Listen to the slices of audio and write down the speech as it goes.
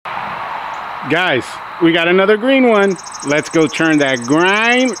Guys, we got another green one. Let's go turn that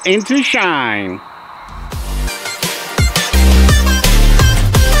grime into shine.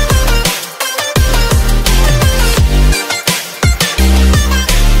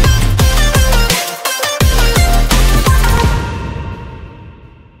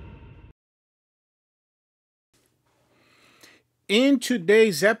 In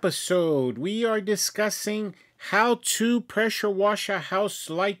today's episode, we are discussing how to pressure wash a house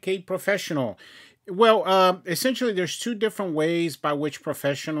like a professional. Well, essentially, there's two different ways by which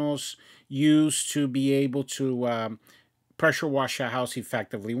professionals use to be able to pressure wash a house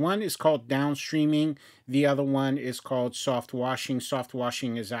effectively. One is called downstreaming. The other one is called soft washing. Soft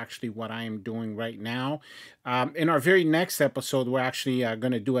washing is actually what I am doing right now. In our very next episode, we're actually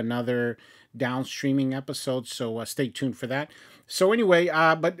going to do another downstreaming episode, so stay tuned for that. So anyway,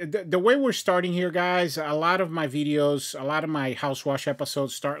 but the way we're starting here, guys, a lot of my videos, a lot of my house wash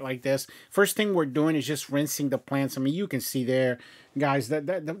episodes start like this. First thing we're doing is just rinsing the plants. I mean, you can see there, guys,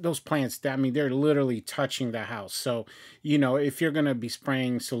 that those plants, I mean, they're literally touching the house. So, you know, if you're going to be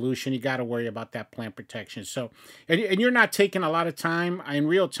spraying solution, you got to worry about that plant protection. So, and you're not taking a lot of time. In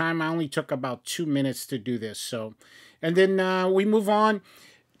real time, I only took about 2 minutes to do this. So, and then we move on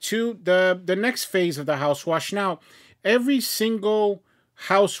to the next phase of the house wash. Now, every single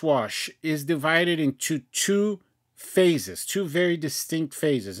house wash is divided into two phases, two very distinct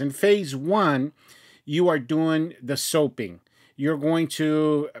phases. In phase one, you are doing the soaping. You're going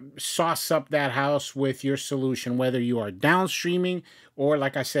to sauce up that house with your solution, whether you are downstreaming or,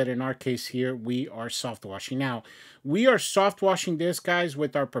 like I said, in our case here, we are soft washing. Now, we are soft washing this, guys,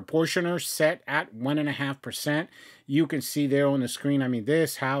 with our proportioner set at 1.5%. You can see there on the screen, I mean,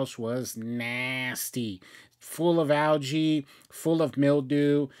 this house was nasty. Full of algae, full of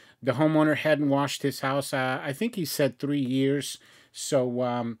mildew. The homeowner hadn't washed his house. I think he said 3 years.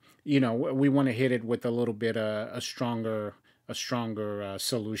 So, you know, we want to hit it with a little bit a stronger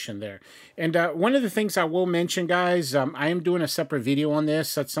solution there. And one of the things I will mention, guys, I am doing a separate video on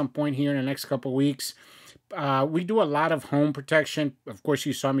this at some point here in the next couple of weeks. We do a lot of home protection. Of course,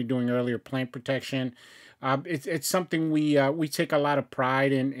 you saw me doing earlier plant protection. It's something we take a lot of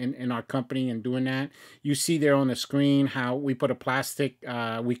pride in our company in doing that. You see there on the screen how we put a plastic,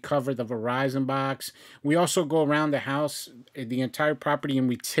 we cover the Verizon box. We also go around the house, the entire property, and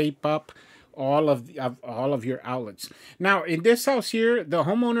we tape up all of your outlets. Now, in this house here, the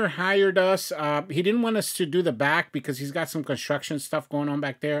homeowner hired us. He didn't want us to do the back because he's got some construction stuff going on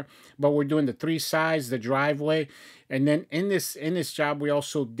back there. But we're doing the 3 sides, the driveway, and then in this job, we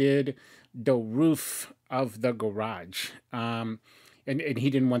also did the roof of the garage. And he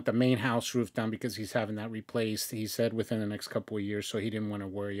didn't want the main house roof done because he's having that replaced, he said, within the next couple of years. So he didn't want to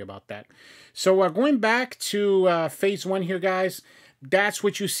worry about that. So going back to phase one here, guys, that's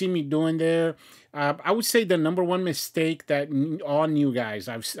what you see me doing there. I would say the number one mistake that all new guys,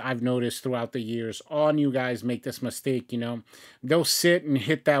 I've noticed throughout the years, all new guys make this mistake, you know. They'll sit and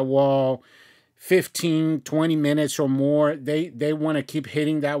hit that wall 15, 20 minutes or more. They want to keep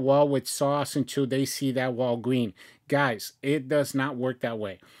hitting that wall with sauce until they see that wall green. Guys, it does not work that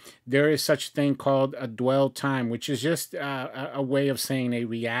way. There is such a thing called a dwell time, which is just a way of saying a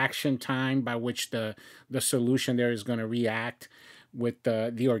reaction time by which the solution there is going to react with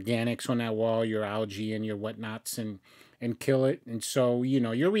the organics on that wall, your algae and your whatnots, and kill it. And so, you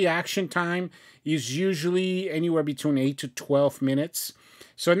know, your reaction time is usually anywhere between 8 to 12 minutes.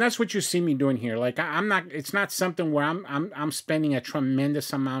 So, and that's what you see me doing here. Like, I'm not, it's not something where I'm spending a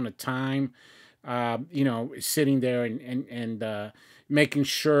tremendous amount of time, you know, sitting there and making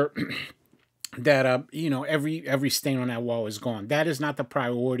sure that, you know, every stain on that wall is gone. That is not the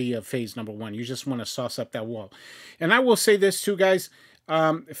priority of phase number one. You just want to sauce up that wall. And I will say this too, guys.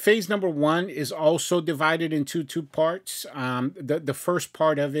 Phase number one is also divided into 2 parts. The first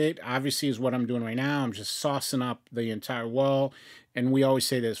part of it, obviously, is what I'm doing right now. I'm just saucing up the entire wall. And we always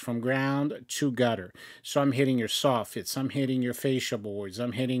say this, from ground to gutter. So I'm hitting your soffits, I'm hitting your fascia boards,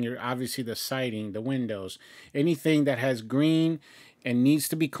 I'm hitting your, obviously, the siding, the windows, anything that has green and needs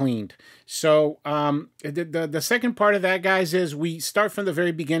to be cleaned. So the second part of that, guys, is we start from the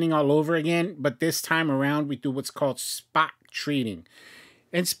very beginning all over again. But this time around, we do what's called spot treating.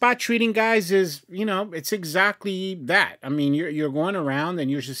 And spot treating, guys, is, you know, it's exactly that. I mean, you're going around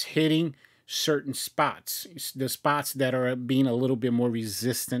and you're just hitting certain spots, the spots that are being a little bit more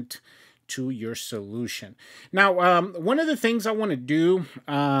resistant to your solution. Now, one of the things I want to do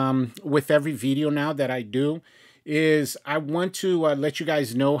with every video now that I do is I want to let you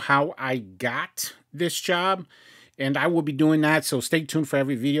guys know how I got this job. And I will be doing that, so stay tuned for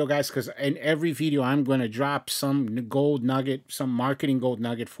every video, guys, because in every video I'm going to drop some gold nugget, some marketing gold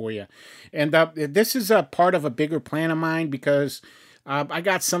nugget for you. And this is a part of a bigger plan of mine, because I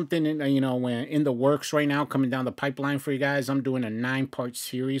got something in the works right now, coming down the pipeline for you guys. I'm doing a 9-part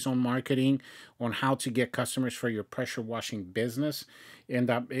series on marketing, on how to get customers for your pressure washing business. And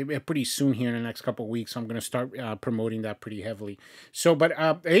pretty soon here in the next couple of weeks, I'm going to start promoting that pretty heavily. So, but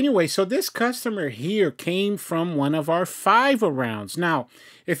anyway, so this customer here came from one of our 5-arounds. Now,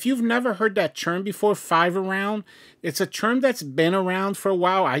 if you've never heard that term before, 5-around, it's a term that's been around for a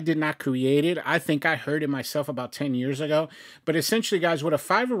while. I did not create it. I think I heard it myself about 10 years ago. But essentially, guys, what a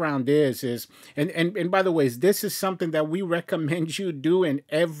 5-around is, and by the way, this is something that we recommend you do in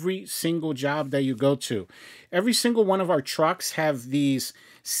every single job that you go to. Every single one of our trucks have these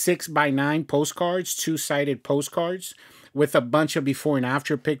 6x9 postcards, 2-sided postcards, with a bunch of before and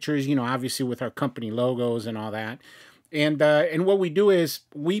after pictures, obviously with our company logos and all that. And what we do is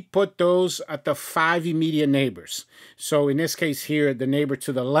we put those at the 5 immediate neighbors. So in this case here, the neighbor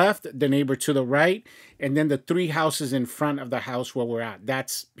to the left, the neighbor to the right, and then the 3 houses in front of the house where we're at.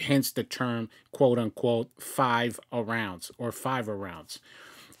 That's hence the term, quote unquote, 5-arounds or 5-arounds.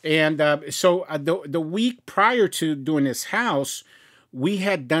 And so the week prior to doing this house, we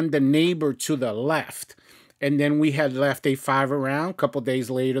had done the neighbor to the left. And then we had left a 5-around. A couple days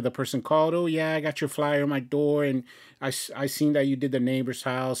later, the person called, "Oh, yeah, I got your flyer on my door, and I seen that you did the neighbor's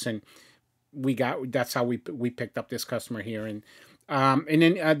house." And that's how we picked up this customer here. And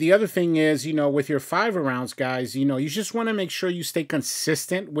then the other thing is, with your 5-arounds, guys, you just want to make sure you stay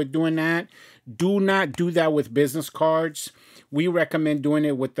consistent with doing that. Do not do that with business cards. We recommend doing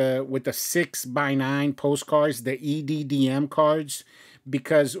it with the 6x9 postcards, the EDDM cards,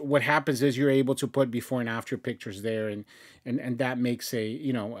 because what happens is you're able to put before and after pictures there, and that makes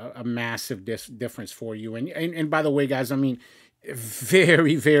a massive difference for you. And by the way, guys, I mean,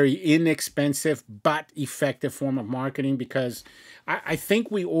 very, very inexpensive but effective form of marketing, because I think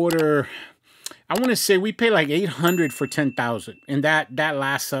we order, I want to say we pay like $800 for 10,000, and that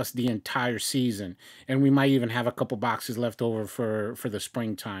lasts us the entire season, and we might even have a couple boxes left over for the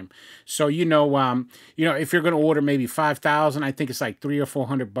springtime. So if you're going to order maybe 5,000, I think it's like $300 or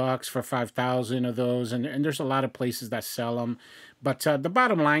 $400 for 5,000 of those, and there's a lot of places that sell them. But the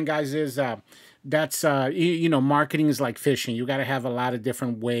bottom line, guys, is that's marketing is like fishing. You got to have a lot of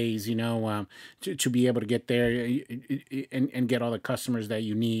different ways, to be able to get there and get all the customers that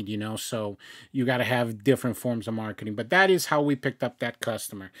you need, so you got to have different forms of marketing. But that is how we picked up that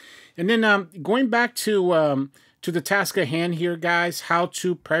customer. And then going back to the task at hand here, guys, how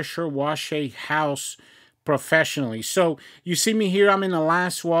to pressure wash a house professionally. So you see me here, I'm in the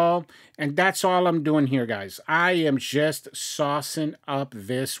last wall, and that's all I'm doing here, guys. I am just saucing up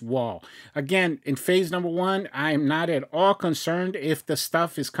this wall. Again, in phase number 1, I am not at all concerned if the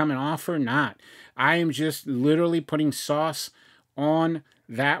stuff is coming off or not. I am just literally putting sauce on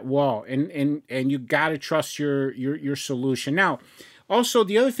that wall, and you got to trust your solution. Now, also,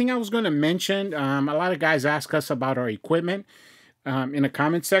 the other thing I was going to mention, a lot of guys ask us about our equipment. In the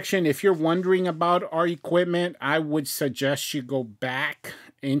comment section. If you're wondering about our equipment, I would suggest you go back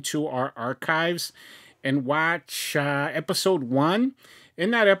into our archives and watch episode 1.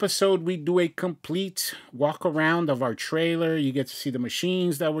 In that episode, we do a complete walk around of our trailer. You get to see the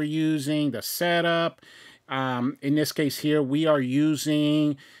machines that we're using, the setup. In this case here, we are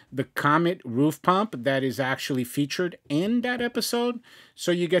using the Comet roof pump that is actually featured in that episode.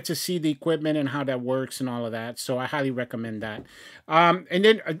 So you get to see the equipment and how that works and all of that. So I highly recommend that. And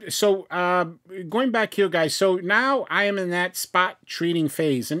then, going back here, guys. So now I am in that spot treating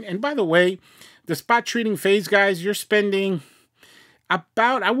phase. And by the way, the spot treating phase, guys, you're spending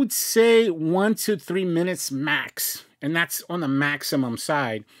about, I would say, 1 to 3 minutes max. And that's on the maximum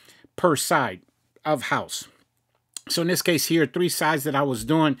side per side of house. So in this case here, 3 sides that I was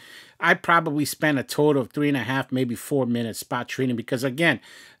doing, I probably spent a total of 3.5, maybe 4 minutes spot treating, because again,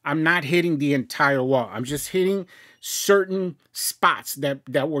 I'm not hitting the entire wall. I'm just hitting certain spots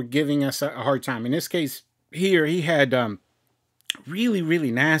that were giving us a hard time. In this case here, he had really,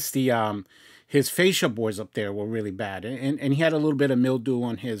 really nasty, his fascia boards up there were really bad. And he had a little bit of mildew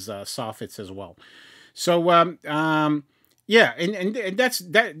on his soffits as well. So, yeah, and that's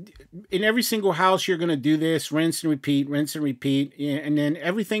that. In every single house, you're going to do this, rinse and repeat, and then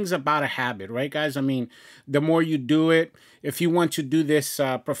everything's about a habit, right, guys? I mean, the more you do it, if you want to do this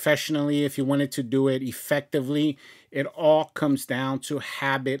professionally, if you wanted to do it effectively, it all comes down to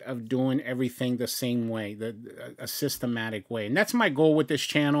habit of doing everything the same way, a systematic way. And that's my goal with this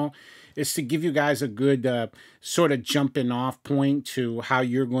channel, is to give you guys a good sort of jumping off point to how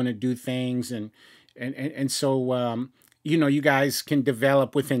you're going to do things, and And so you know, you guys can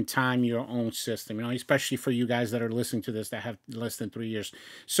develop within time your own system, you know, especially for you guys that are listening to this that have less than 3 years.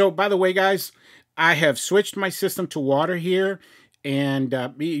 So by the way, guys, I have switched my system to water here. And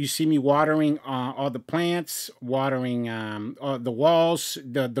you see me watering all the plants, watering the walls.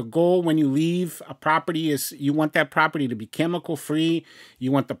 The goal when you leave a property is you want that property to be chemical free.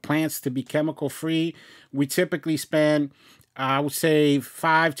 You want the plants to be chemical free. We typically spend, I would say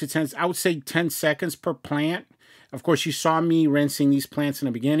 5 to 10, I would say 10 seconds per plant. Of course, you saw me rinsing these plants in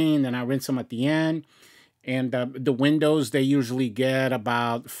the beginning, and then I rinse them at the end. And the windows, they usually get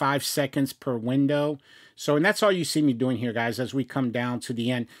about 5 seconds per window. So, and that's all you see me doing here, guys, as we come down to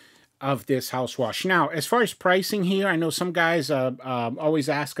the end of this house wash. Now, as far as pricing here, I know some guys always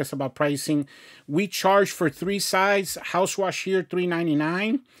ask us about pricing. We charge for 3 sides house wash here,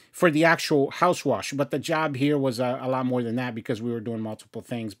 $3.99 for the actual house wash. But the job here was a lot more than that because we were doing multiple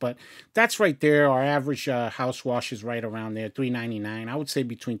things. But that's right there. Our average house wash is right around there, $3.99. I would say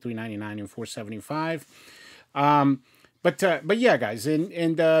between $3.99 and $4.75. But yeah, guys, and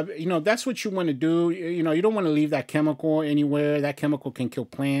you know, that's what you want to do. You know, you don't want to leave that chemical anywhere. That chemical can kill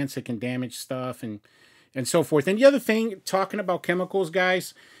plants. It can damage stuff and so forth. And the other thing, talking about chemicals,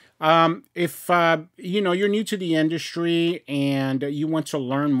 guys, if you know, you're new to the industry and you want to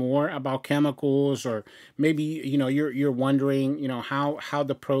learn more about chemicals, or maybe, you know, you're wondering, you know, how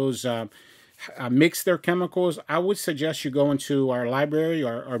the pros mix their chemicals, I would suggest you go into our library,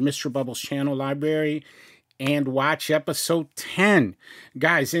 or Mr. Bubbles channel library, and watch episode 10.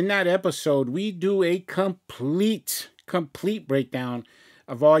 Guys, in that episode, we do a complete breakdown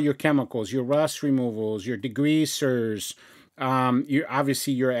of all your chemicals, your rust removals, your degreasers,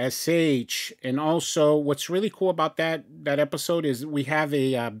 obviously your SH. And also, what's really cool about that episode is we have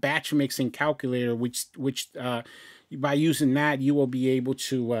a batch mixing calculator, which by using that, you will be able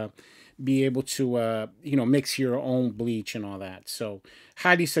to you know, mix your own bleach and all that. So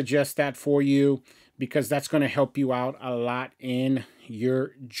highly suggest that for you, because that's going to help you out a lot in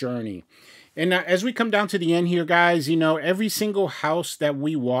your journey. And as we come down to the end here, guys, you know, every single house that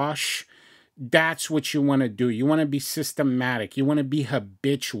we wash, that's what you want to do. You want to be systematic. You want to be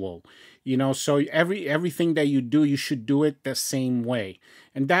habitual. You know, so everything that you do, you should do it the same way.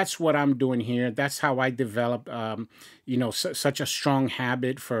 And that's what I'm doing here. That's how I develop, you know, such a strong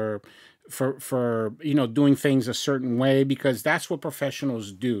habit for you know, doing things a certain way, because that's what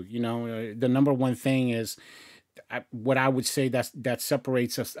professionals do. You know, the number one thing is what I would say that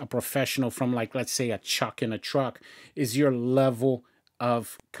separates a professional from, like, let's say a chuck in a truck, is your level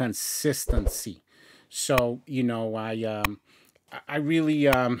of consistency. So, you know, I really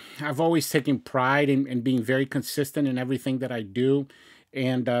I've always taken pride in being very consistent in everything that I do.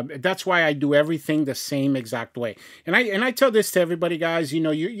 And that's why I do everything the same exact way. And I tell this to everybody, guys, you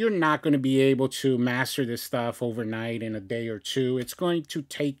know, you're not going to be able to master this stuff overnight, in a day or two. It's going to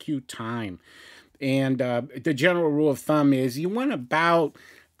take you time. And the general rule of thumb is you want about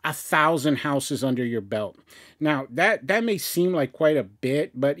 1,000 houses under your belt. Now, that may seem like quite a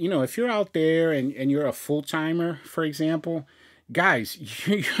bit, but, you know, if you're out there and you're a full-timer, for example, guys,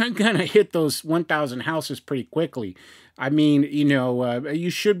 you're going to hit those 1,000 houses pretty quickly. I mean, you know,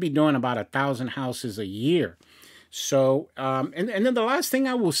 you should be doing about 1,000 houses a year. So, and then the last thing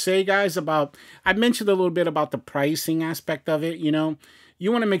I will say, guys, I mentioned a little bit about the pricing aspect of it. You know,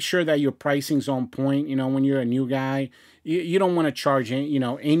 you want to make sure that your pricing's on point. You know, when you're a new guy, you don't want to charge, you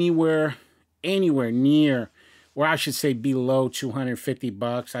know, anywhere near, or I should say below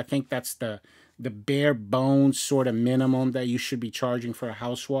 $250. I think that's the bare bones sort of minimum that you should be charging for a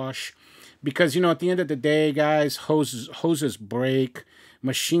house wash. Because, you know, at the end of the day, guys, hoses break,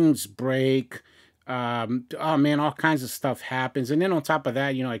 machines break, oh man, all kinds of stuff happens. And then on top of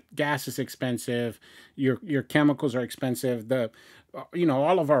that, you know, like, gas is expensive, your chemicals are expensive, you know,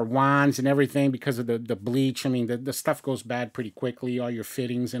 all of our wands and everything, because of the bleach. I mean, the stuff goes bad pretty quickly, all your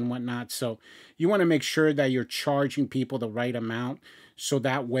fittings and whatnot. So you want to make sure that you're charging people the right amount, so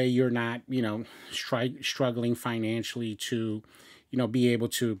that way you're not, you know, struggling financially to, you know, be able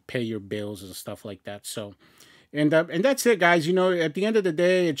to pay your bills and stuff like that. So, and that's it, guys. You know, at the end of the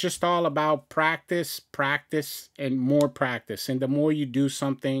day, it's just all about practice, and more practice. And the more you do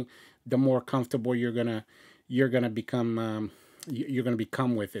something, the more comfortable you're gonna become. You're gonna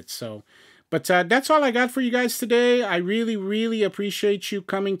become with it. So, but that's all I got for you guys today. I really appreciate you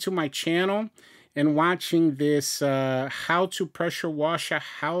coming to my channel and watching this how to pressure wash a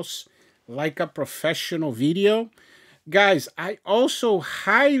house like a professional video. Guys, I also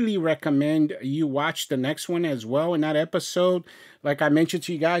highly recommend you watch the next one as well. In that episode, like I mentioned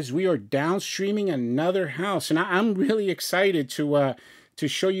to you guys, we are downstreaming another house, and I'm really excited to to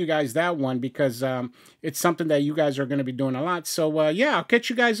show you guys that one, because it's something that you guys are going to be doing a lot. So yeah, I'll catch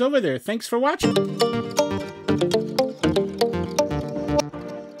you guys over there. Thanks for watching.